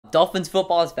Dolphins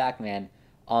football is back, man.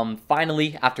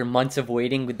 Finally, after months of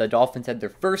waiting, the Dolphins had their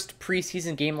first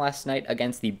preseason game last night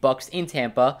against the Bucs in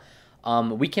Tampa.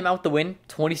 We came out with the win,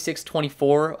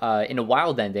 26-24, in a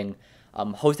wild ending.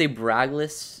 Jose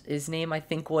Braglis, his name, I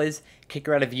think, was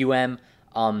kicker out of UM.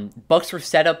 Bucs were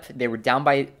set up. They were down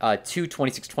by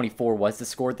 26-24 was the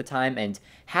score at the time, and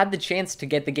had the chance to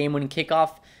get the game-winning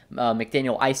kickoff.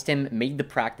 McDaniel iced him, made the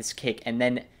practice kick, and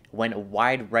then went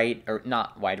wide right, or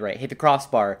not wide right, hit the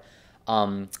crossbar.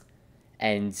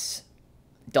 And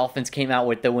Dolphins came out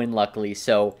with the win, luckily.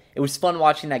 So it was fun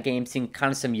watching that game, seeing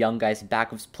kind of some young guys,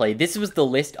 backups play. This was the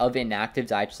list of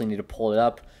inactives. I actually need to pull it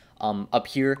up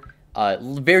here.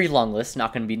 Very long list,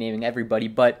 not going to be naming everybody,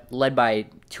 but led by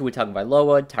Tua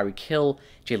Tagovailoa, Tyreek Hill,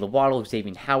 Jaylen Waddle,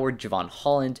 Xavier Howard, Javon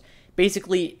Holland.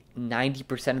 Basically,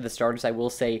 90% of the starters, I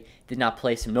will say, did not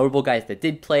play. Some notable guys that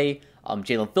did play.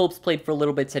 Jalen Phillips played for a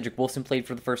little bit. Cedric Wilson played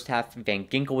for the first half. Van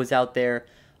Ginkel was out there.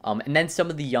 And then some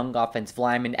of the young offensive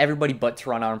linemen, everybody but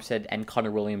Teron Armstead and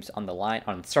Connor Williams on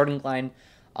the starting line,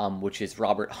 which is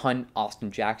Robert Hunt,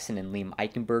 Austin Jackson, and Liam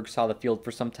Eichenberg saw the field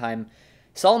for some time.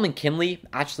 Solomon Kinley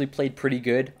actually played pretty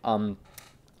good.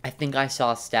 I think I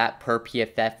saw a stat per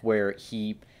PFF where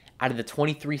out of the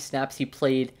 23 snaps he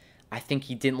played, I think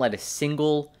he didn't let a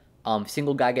single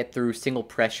guy get through, single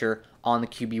pressure on the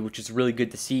QB, which is really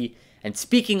good to see. And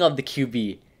speaking of the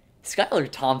QB, Skylar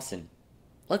Thompson.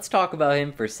 Let's talk about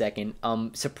him for a second.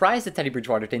 Surprised that Teddy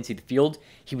Bridgewater didn't see the field.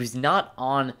 He was not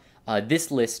on this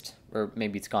list, or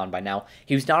maybe it's gone by now.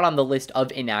 He was not on the list of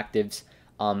inactives,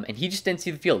 and he just didn't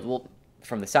see the field. Well,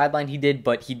 from the sideline he did,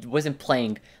 but he wasn't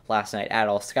playing last night at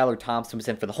all. Skylar Thompson was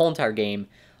in for the whole entire game.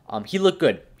 He looked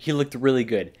good. He looked really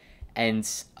good. And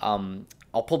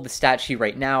I'll pull the stat sheet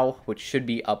right now, which should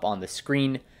be up on the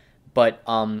screen. But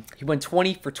he went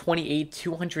 20 for 28,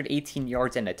 218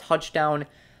 yards and a touchdown,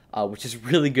 which is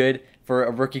really good for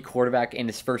a rookie quarterback in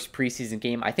his first preseason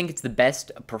game. I think it's the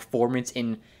best performance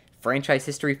in franchise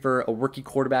history for a rookie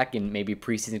quarterback in maybe a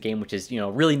preseason game, which is,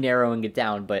 really narrowing it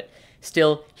down. But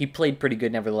still, he played pretty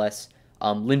good nevertheless.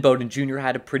 Lynn Bowden Jr.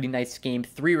 had a pretty nice game,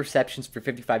 3 receptions for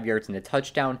 55 yards and a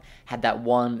touchdown. Had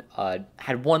one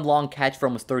long catch for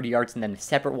almost 30 yards, and then a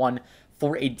separate one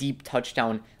for a deep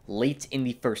touchdown late in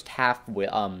the first half,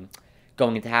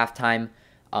 going into halftime.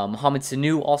 Mohamed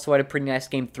Sanu also had a pretty nice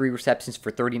game, 3 receptions for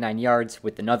 39 yards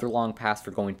with another long pass for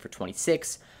going for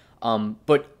 26.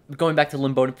 But going back to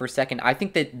Lynn Bowden for a second, I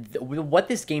think that what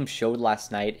this game showed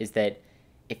last night is that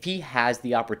if he has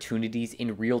the opportunities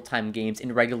in real-time games,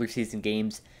 in regular season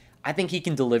games, I think he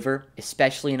can deliver,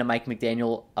 especially in a Mike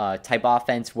McDaniel type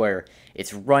offense where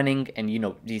it's running and,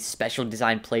 these special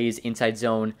design plays, inside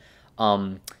zone.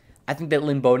 I think that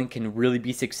Lynn Bowden can really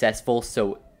be successful.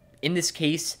 So in this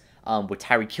case, with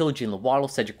Tyreek Hill, Jaylen Waddle,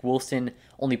 Cedric Wilson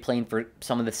only playing for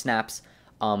some of the snaps,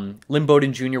 Lynn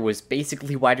Bowden Jr. was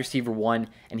basically wide receiver 1,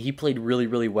 and he played really,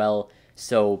 really well.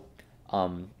 So,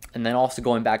 and then also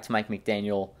going back to Mike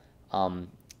McDaniel,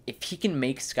 if he can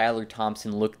make Skylar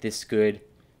Thompson look this good,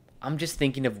 I'm just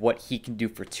thinking of what he can do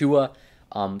for Tua.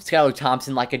 Skylar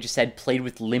Thompson, like I just said, played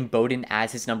with Lynn Bowden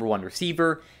as his number 1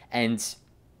 receiver, and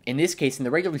in this case, in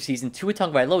the regular season, Tua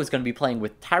Tagovailoa is going to be playing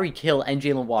with Tyreek Hill and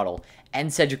Jaylen Waddle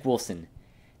and Cedric Wilson.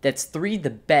 That's 3 of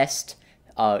the best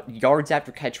yards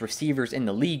after catch receivers in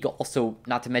the league. Also,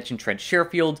 not to mention Trent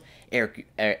Sherfield, Eric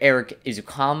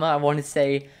Izukama, I want to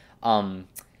say, and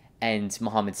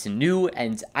Mohamed Sanu.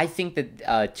 And I think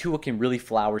that Tua can really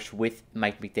flourish with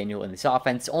Mike McDaniel in this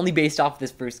offense. Only based off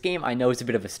this first game, I know it's a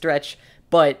bit of a stretch,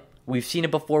 but we've seen it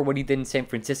before, what he did in San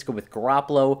Francisco with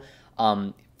Garoppolo.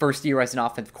 First year as an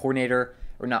offensive coordinator,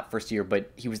 or not first year,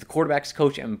 but he was the quarterback's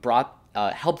coach and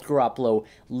helped Garoppolo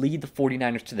lead the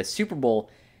 49ers to the Super Bowl.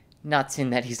 Not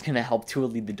saying that he's going to help Tua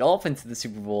lead the Dolphins to the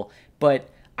Super Bowl, but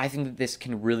I think that this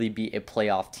can really be a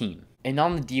playoff team. And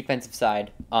on the defensive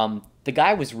side, the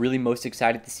guy I was really most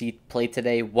excited to see play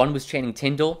today, one was Channing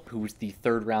Tindall, who was the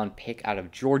 3rd-round pick out of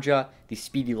Georgia, the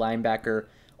speedy linebacker.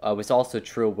 Was also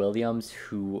Trill Williams,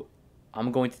 who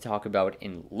I'm going to talk about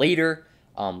later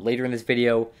in this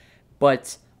video.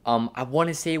 But I want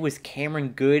to say it was Cameron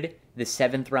Good, the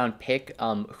 7th-round pick,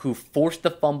 who forced the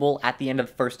fumble at the end of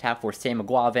the first half where Sam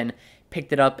McGuavin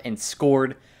picked it up and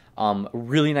scored.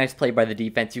 Really nice play by the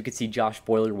defense. You could see Josh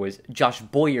Boyer was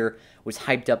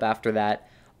hyped up after that.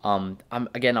 I'm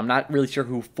not really sure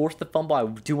who forced the fumble. I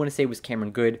do want to say it was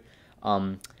Cameron Good.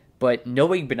 But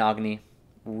Noah Benogany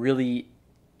really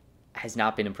has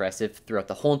not been impressive throughout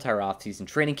the whole entire offseason.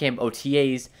 Training camp,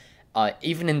 OTAs,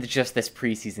 even in just this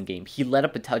preseason game. He let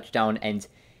up a touchdown, and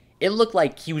it looked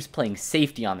like he was playing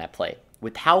safety on that play.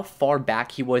 With how far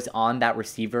back he was on that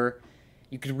receiver,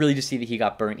 you could really just see that he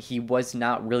got burnt. He was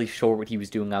not really sure what he was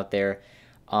doing out there.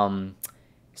 So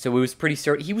it was pretty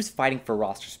certain he was fighting for a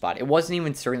roster spot. It wasn't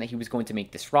even certain that he was going to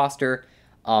make this roster,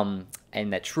 and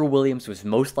that Trill Williams was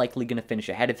most likely going to finish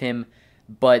ahead of him.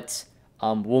 But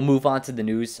we'll move on to the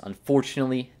news.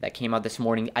 Unfortunately, that came out this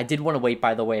morning. I did want to wait,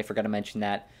 by the way. I forgot to mention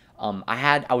that.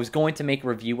 I was going to make a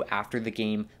review after the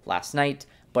game last night,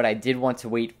 but I did want to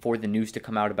wait for the news to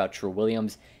come out about Trill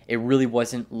Williams. It really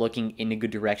wasn't looking in a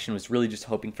good direction. I was really just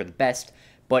hoping for the best,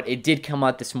 but it did come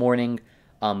out this morning.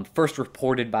 First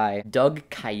reported by Doug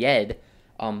Kayed,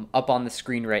 up on the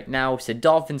screen right now. Said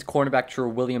Dolphins cornerback Trill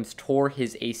Williams tore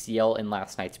his ACL in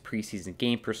last night's preseason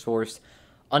game, per source.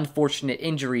 Unfortunate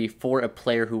injury for a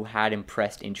player who had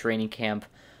impressed in training camp.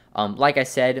 Like I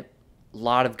said, a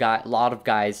lot of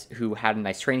guys who had a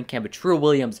nice training camp, but Trill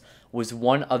Williams was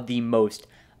one of the most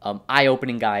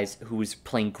eye-opening guys who was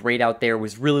playing great out there,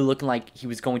 was really looking like he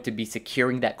was going to be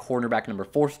securing that cornerback number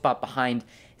 4 spot behind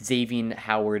Xavier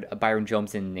Howard, Byron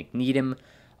Jones, and Nick Needham.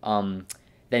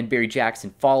 Then Barry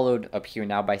Jackson followed up here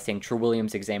now by saying Trill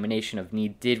Williams' examination of knee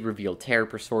did reveal tear,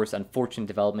 per source. Unfortunate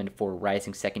development for a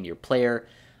rising second-year player.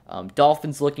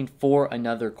 Dolphins looking for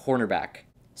another cornerback.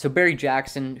 So Barry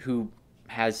Jackson, who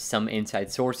has some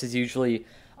inside sources usually,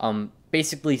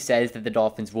 basically says that the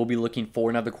Dolphins will be looking for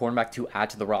another cornerback to add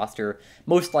to the roster,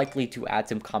 most likely to add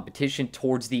some competition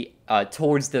towards the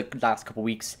last couple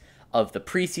weeks of the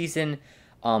preseason.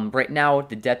 Right now,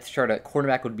 the depth chart at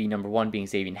cornerback would be number 1 being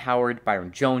Xavier Howard,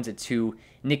 Byron Jones at 2,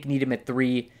 Nick Needham at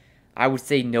 3. I would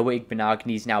say Noah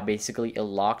Igbenogany is now basically a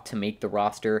lock to make the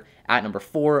roster. At number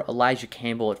 4, Elijah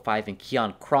Campbell at 5, and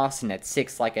Keon Crossan at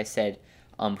 6, like I said,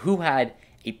 who had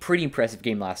a pretty impressive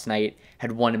game last night,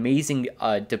 had one amazing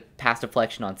pass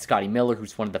deflection on Scotty Miller,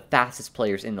 who's one of the fastest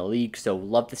players in the league, so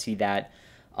love to see that.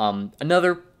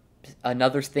 Another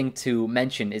thing to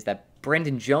mention is that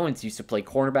Brendan Jones used to play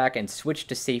cornerback and switched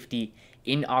to safety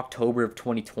in October of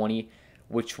 2020,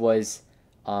 which was,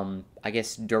 I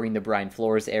guess, during the Brian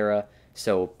Flores era,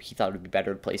 so he thought it would be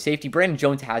better to play safety. Brandon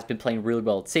Jones has been playing really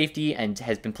well at safety and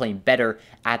has been playing better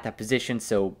at that position,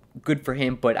 so good for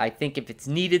him. But I think if it's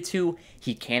needed to,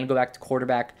 he can go back to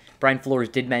quarterback. Brian Flores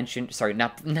did mention, sorry,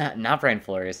 not Brian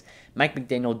Flores, Mike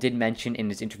McDaniel did mention in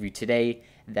his interview today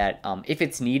that if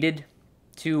it's needed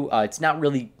to, they're not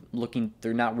really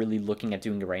looking at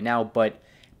doing it right now, but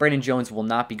Brandon Jones will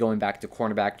not be going back to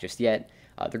cornerback just yet.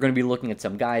 They're going to be looking at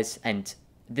some guys, and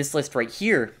this list right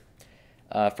here,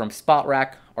 from Spot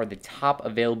Rack, are the top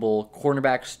available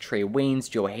cornerbacks. Trey Waynes,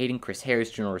 Joe Hayden, Chris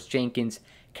Harris, Janoris Jenkins,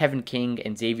 Kevin King,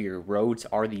 and Xavier Rhodes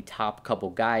are the top couple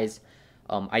guys.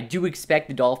 I do expect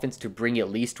the Dolphins to bring at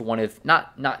least one of,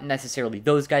 not necessarily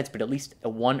those guys, but at least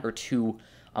 1 or 2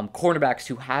 cornerbacks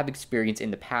who have experience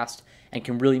in the past and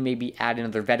can really maybe add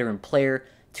another veteran player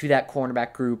to that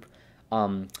cornerback group.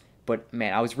 But,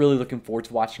 man, I was really looking forward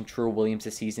to watching Trill Williams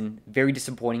this season. Very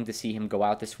disappointing to see him go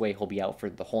out this way. He'll be out for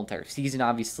the whole entire season,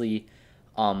 obviously.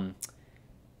 And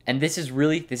this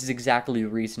is exactly the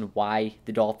reason why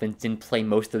the Dolphins didn't play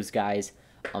most of those guys.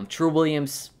 Trill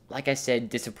Williams, like I said,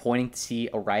 disappointing to see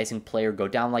a rising player go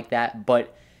down like that.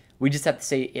 But we just have to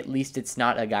say, at least it's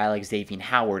not a guy like Xavier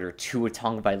Howard or Tua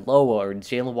Tagovailoa or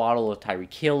Jalen Waddle or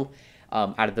Tyreek Hill,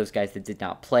 out of those guys that did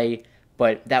not play.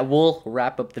 But that will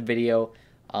wrap up the video.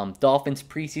 Dolphins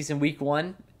preseason week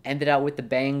 1 ended out with a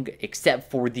bang, except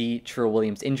for the Trill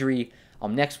Williams injury.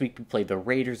 Next week we play the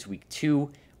Raiders week 2.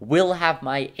 Will have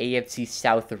my AFC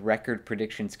South record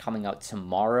predictions coming out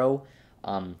tomorrow.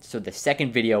 So the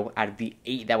second video out of the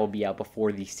 8 that will be out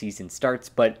before the season starts.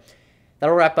 But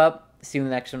that'll wrap up. See you in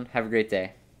the next one. Have a great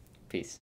day. Peace.